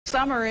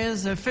Summer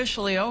is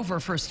officially over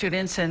for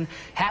students in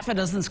half a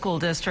dozen school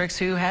districts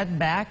who head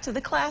back to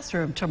the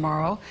classroom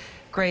tomorrow.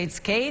 Grades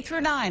K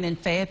through 9 in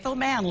Fayetteville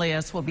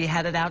Manlius will be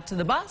headed out to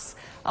the bus,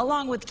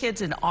 along with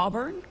kids in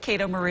Auburn,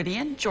 Cato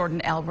Meridian,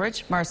 Jordan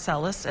Elbridge,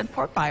 Marcellus, and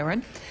Port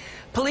Byron.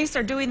 Police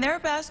are doing their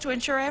best to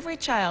ensure every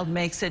child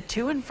makes it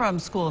to and from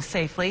school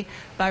safely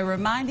by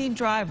reminding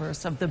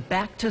drivers of the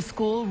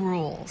back-to-school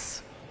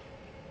rules.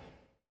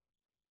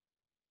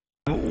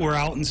 We're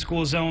out in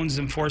school zones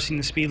enforcing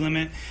the speed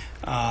limit,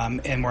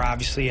 and we're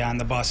obviously on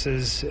the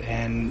buses,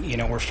 and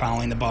we're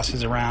following the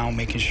buses around,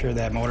 making sure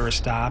that motorists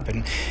stop.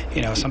 And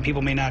some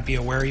people may not be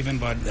aware even,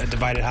 but a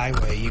divided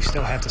highway, you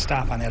still have to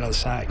stop on that other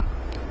side.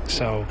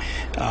 So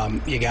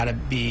you got to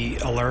be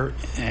alert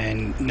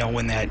and know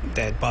when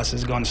that bus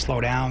is going to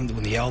slow down.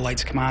 When the yellow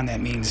lights come on, that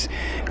means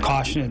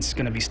caution, it's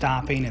going to be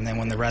stopping, and then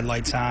when the red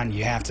light's on,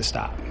 you have to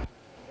stop.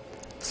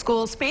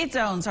 School speed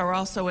zones are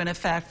also in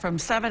effect from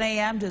 7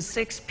 a.m. to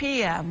 6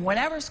 p.m.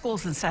 Whenever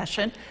school's in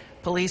session,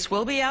 police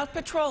will be out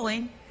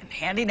patrolling and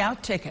handing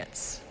out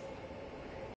tickets.